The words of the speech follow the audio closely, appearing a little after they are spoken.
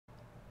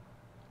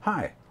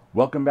Hi,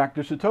 welcome back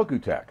to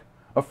ShotokuTech.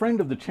 A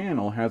friend of the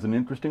channel has an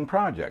interesting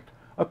project,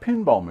 a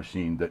pinball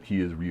machine that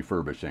he is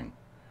refurbishing.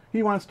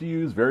 He wants to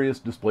use various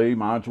display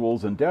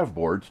modules and dev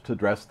boards to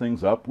dress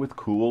things up with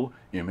cool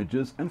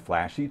images and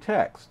flashy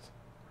texts.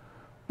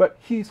 But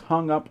he's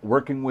hung up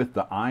working with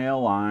the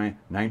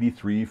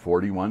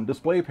ILI9341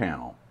 display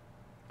panel.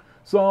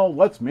 So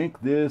let's make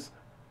this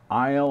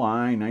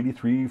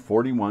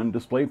ILI9341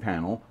 display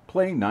panel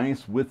play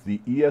nice with the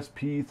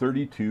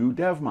ESP32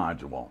 dev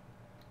module.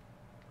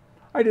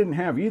 I didn't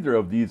have either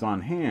of these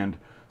on hand,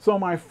 so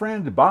my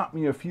friend bought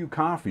me a few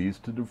coffees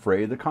to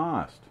defray the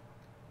cost.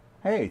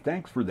 Hey,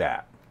 thanks for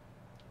that.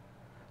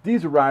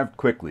 These arrived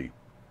quickly.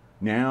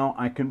 Now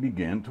I can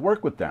begin to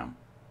work with them.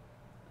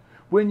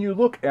 When you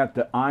look at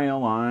the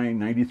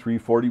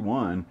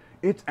ILI9341,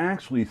 it's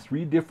actually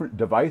 3 different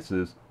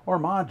devices or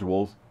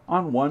modules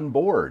on one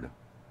board.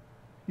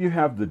 You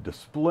have the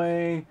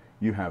display,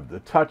 you have the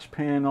touch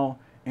panel,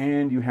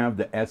 and you have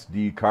the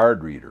SD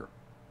card reader.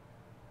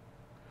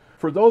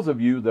 For those of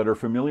you that are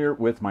familiar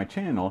with my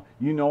channel,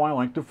 you know I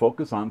like to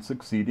focus on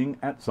succeeding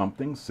at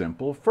something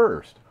simple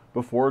first,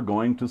 before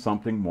going to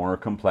something more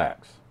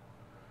complex.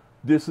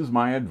 This is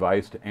my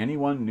advice to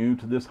anyone new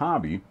to this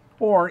hobby,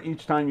 or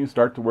each time you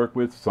start to work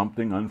with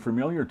something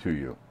unfamiliar to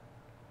you.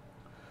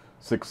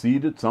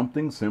 Succeed at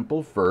something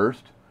simple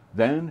first,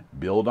 then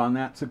build on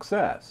that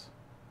success.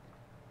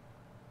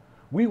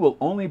 We will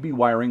only be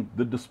wiring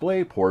the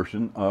display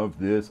portion of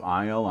this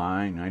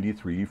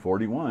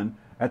ILI9341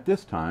 at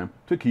this time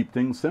to keep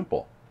things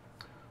simple.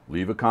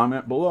 Leave a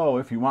comment below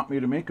if you want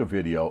me to make a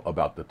video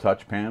about the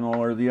touch panel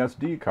or the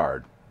SD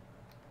card.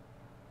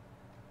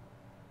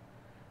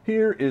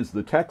 Here is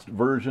the text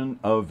version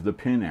of the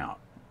pinout.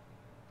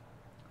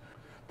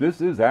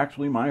 This is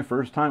actually my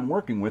first time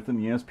working with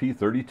an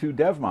ESP32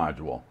 dev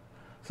module,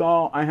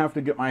 so I have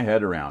to get my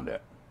head around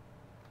it.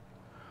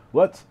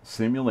 Let's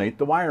simulate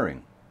the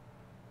wiring.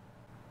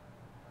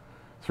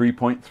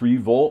 3.3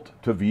 volt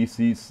to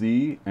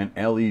VCC and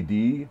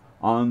LED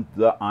on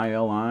the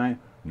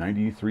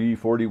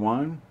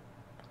ILI9341.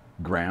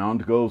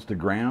 Ground goes to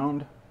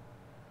ground.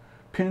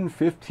 Pin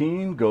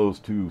 15 goes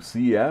to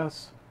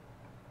CS.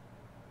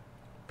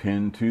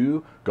 Pin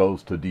 2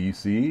 goes to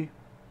DC.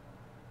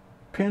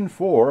 Pin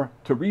 4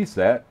 to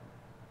reset.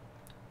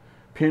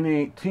 Pin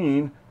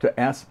 18 to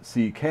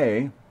SCK.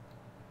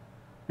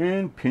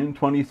 And pin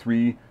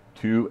 23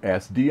 to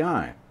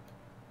SDI.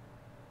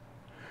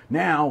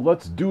 Now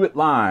let's do it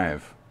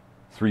live.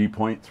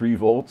 3.3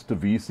 volts to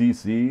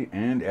VCC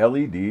and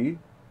LED.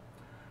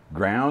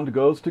 Ground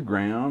goes to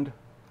ground.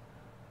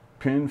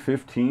 Pin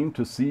 15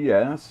 to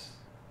CS.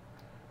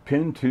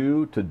 Pin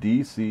 2 to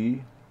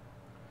DC.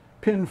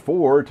 Pin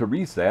 4 to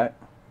reset.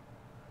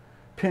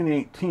 Pin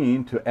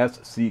 18 to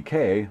SCK.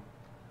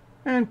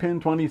 And pin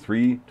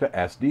 23 to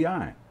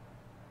SDI.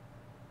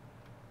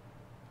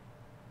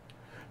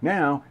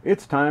 Now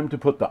it's time to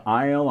put the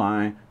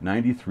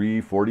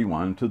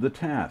ILI9341 to the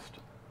test.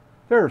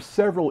 There are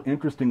several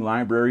interesting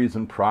libraries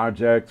and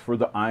projects for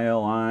the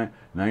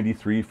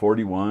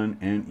ILI9341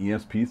 and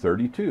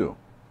ESP32.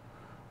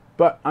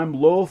 But I'm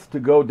loath to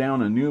go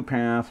down a new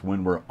path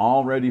when we're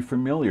already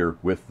familiar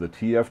with the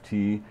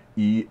TFT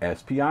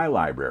ESPI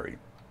library.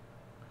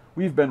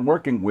 We've been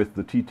working with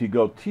the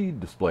TTGO T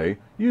display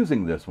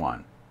using this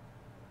one.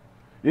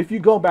 If you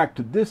go back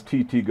to this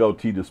TTGO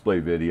T display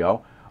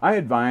video, I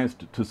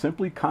advised to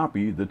simply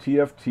copy the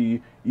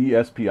TFT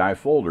ESPI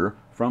folder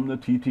from the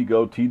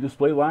TTGO T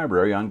display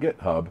library on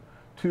GitHub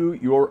to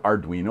your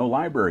Arduino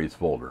libraries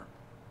folder.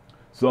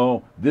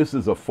 So this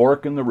is a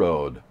fork in the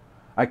road.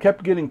 I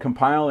kept getting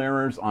compile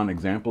errors on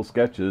example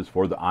sketches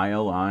for the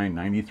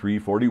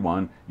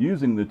ILI9341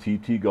 using the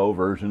TTGO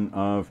version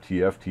of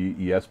TFT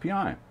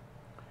ESPI.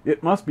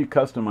 It must be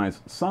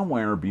customized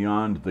somewhere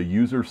beyond the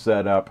user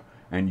setup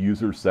and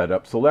user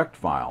setup select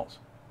files.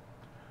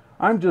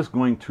 I'm just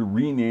going to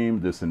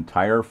rename this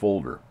entire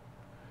folder.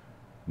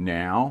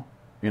 Now,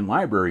 in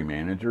Library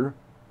Manager,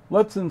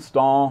 let's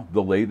install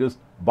the latest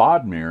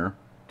Vodmir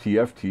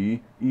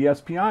TFT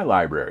ESPI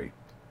library.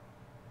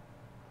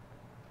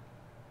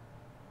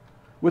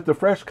 With the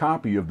fresh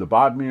copy of the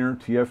Vodmir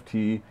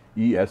TFT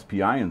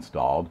ESPI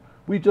installed,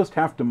 we just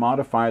have to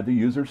modify the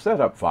user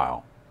setup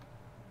file.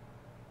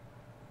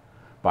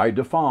 By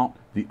default,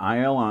 the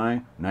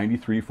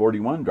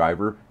ILI9341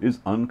 driver is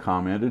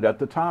uncommented at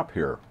the top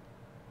here.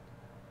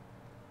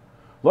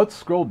 Let's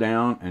scroll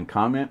down and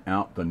comment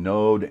out the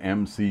Node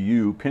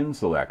MCU pin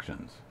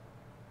selections.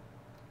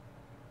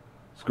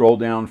 Scroll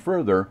down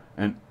further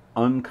and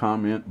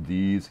uncomment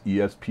these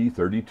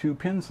ESP32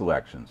 pin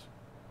selections.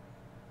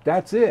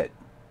 That's it.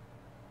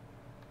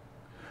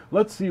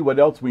 Let's see what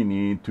else we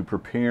need to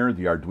prepare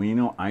the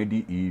Arduino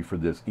IDE for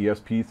this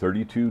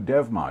ESP32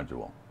 dev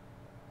module.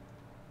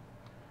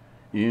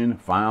 In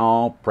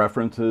File,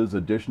 Preferences,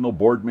 Additional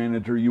Board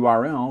Manager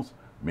URLs,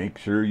 make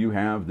sure you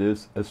have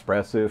this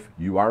Espressif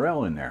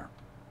URL in there.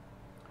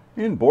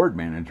 In Board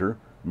Manager,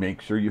 make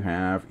sure you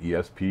have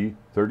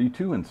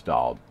ESP32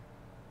 installed.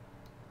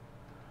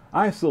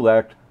 I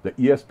select the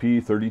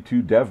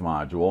ESP32 dev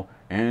module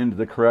and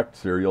the correct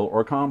serial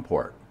or COM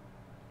port.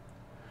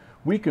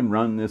 We can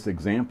run this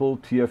example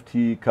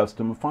TFT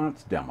custom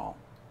fonts demo.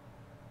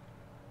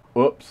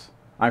 Oops,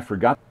 I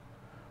forgot.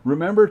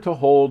 Remember to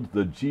hold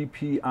the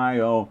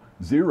GPIO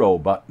 0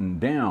 button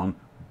down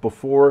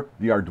before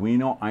the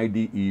Arduino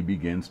IDE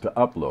begins to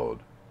upload.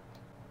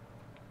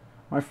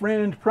 My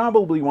friend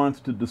probably wants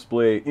to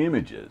display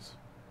images.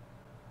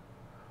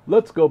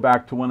 Let's go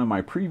back to one of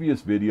my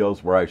previous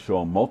videos where I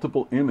show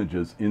multiple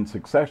images in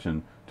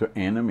succession to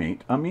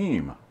animate a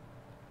meme.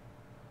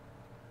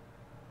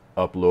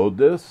 Upload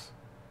this.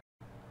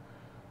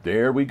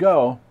 There we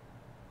go.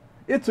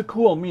 It's a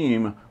cool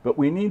meme, but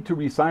we need to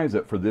resize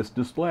it for this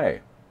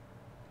display.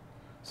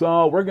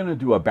 So we're going to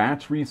do a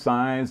batch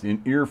resize in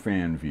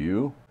earfan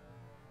view.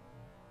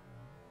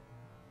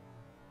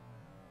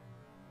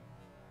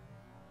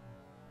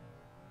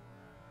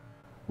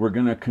 We're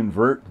going to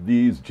convert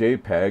these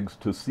JPEGs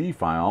to C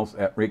files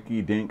at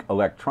Ricky Dink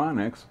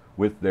Electronics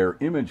with their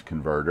image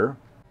converter.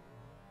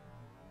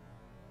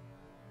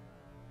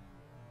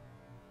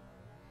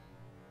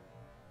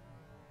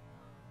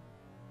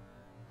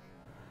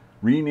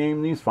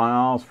 Rename these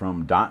files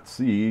from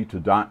 .c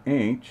to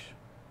 .h.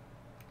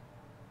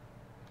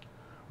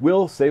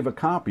 We'll save a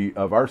copy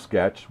of our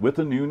sketch with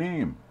a new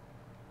name.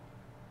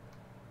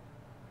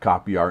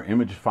 Copy our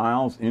image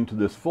files into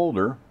this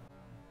folder.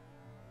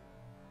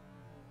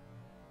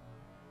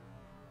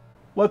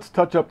 Let's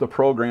touch up the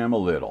program a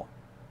little.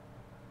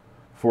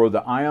 For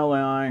the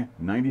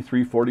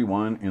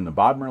ILI9341 in the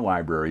Vodmir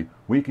library,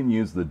 we can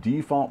use the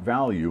default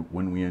value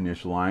when we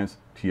initialize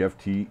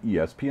TFT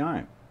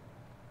ESPI.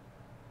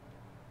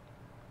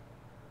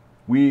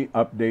 We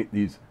update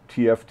these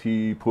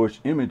TFT push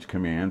image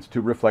commands to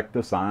reflect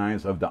the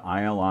size of the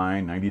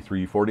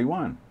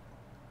ILI9341.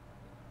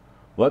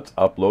 Let's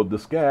upload the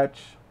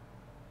sketch.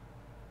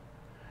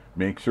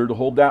 Make sure to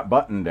hold that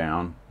button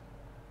down.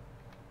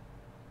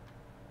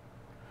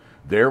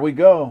 There we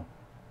go.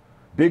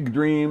 Big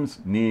dreams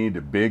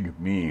need big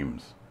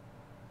memes.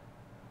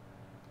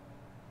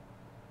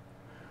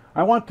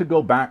 I want to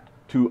go back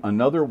to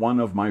another one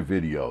of my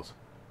videos,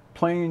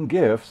 playing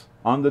GIFs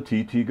on the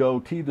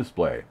TTGO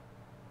T-display.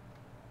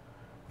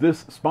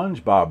 This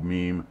SpongeBob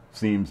meme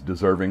seems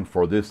deserving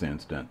for this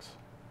instance.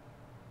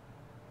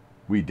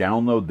 We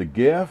download the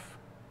GIF.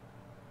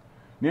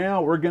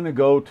 Now we're going to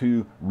go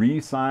to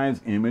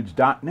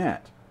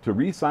resizeimage.net to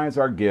resize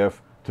our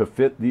GIF to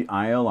fit the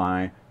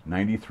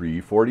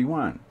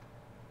ILI9341.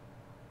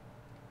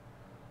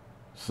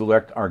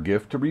 Select our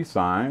GIF to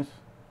resize.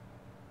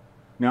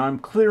 Now I'm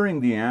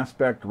clearing the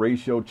aspect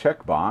ratio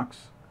checkbox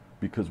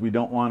because we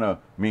don't want to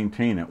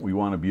maintain it. We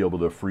want to be able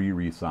to free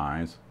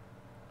resize.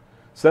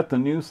 Set the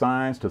new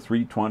size to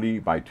 320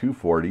 by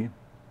 240.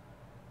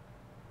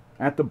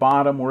 At the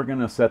bottom, we're going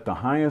to set the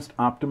highest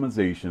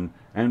optimization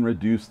and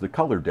reduce the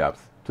color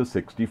depth to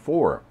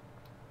 64.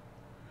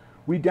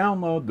 We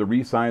download the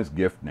resized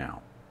GIF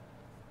now.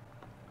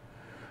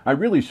 I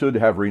really should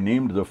have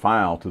renamed the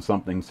file to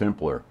something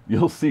simpler.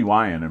 You'll see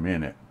why in a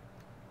minute.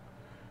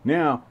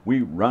 Now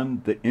we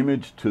run the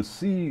image to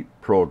see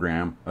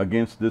program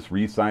against this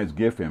resized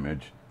GIF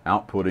image,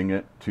 outputting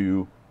it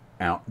to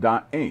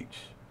out.h.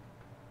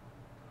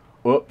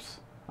 Oops,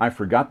 I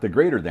forgot the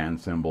greater than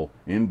symbol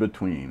in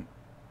between.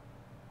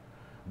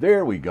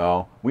 There we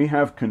go. We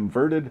have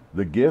converted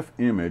the GIF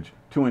image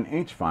to an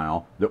H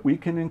file that we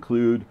can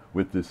include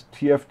with this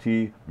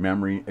TFT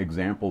memory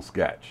example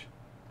sketch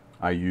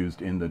I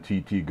used in the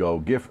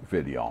TTGO GIF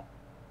video.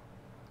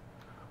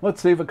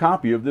 Let's save a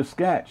copy of this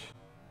sketch.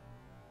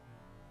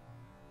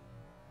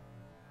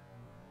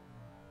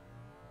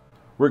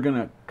 We're going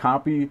to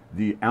copy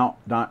the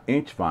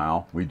out.h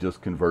file we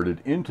just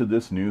converted into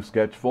this new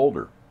sketch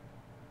folder.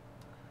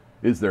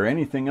 Is there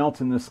anything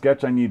else in this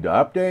sketch I need to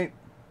update?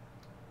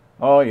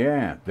 Oh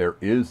yeah, there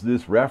is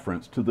this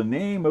reference to the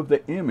name of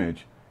the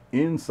image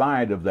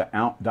inside of the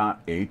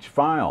out.h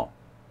file.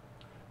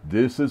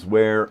 This is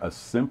where a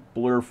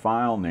simpler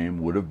file name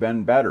would have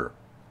been better.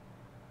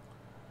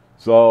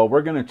 So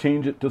we're going to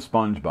change it to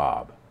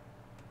SpongeBob.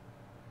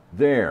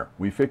 There,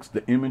 we fixed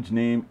the image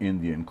name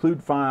in the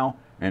include file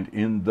and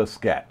in the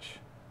sketch.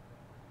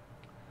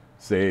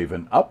 Save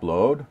and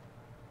upload.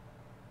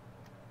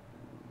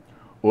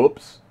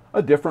 Oops,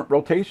 a different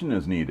rotation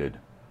is needed.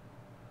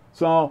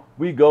 So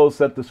we go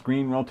set the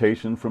screen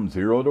rotation from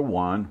 0 to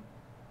 1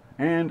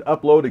 and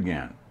upload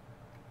again.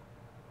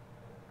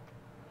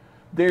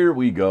 There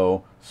we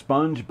go,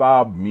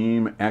 SpongeBob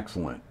meme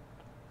excellent.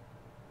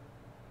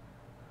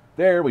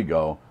 There we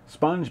go,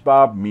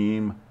 SpongeBob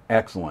meme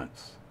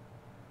excellence.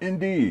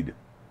 Indeed.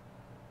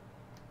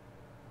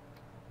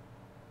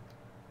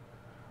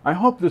 I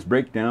hope this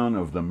breakdown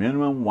of the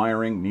minimum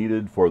wiring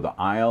needed for the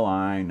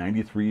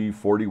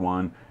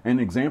ILI9341 and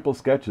example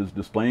sketches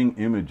displaying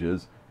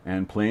images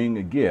and playing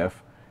a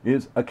GIF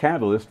is a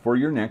catalyst for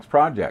your next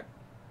project.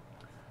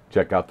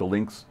 Check out the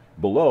links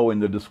below in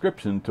the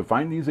description to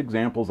find these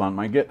examples on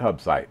my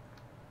GitHub site.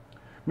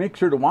 Make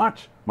sure to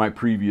watch my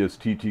previous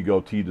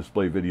TTGO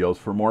T-display videos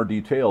for more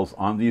details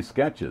on these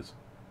sketches,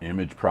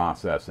 image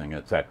processing,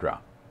 etc.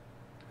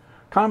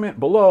 Comment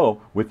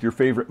below with your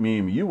favorite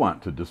meme you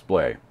want to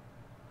display.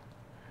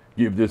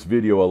 Give this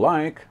video a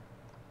like,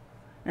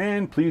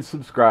 and please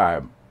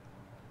subscribe.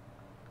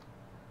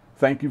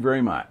 Thank you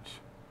very much.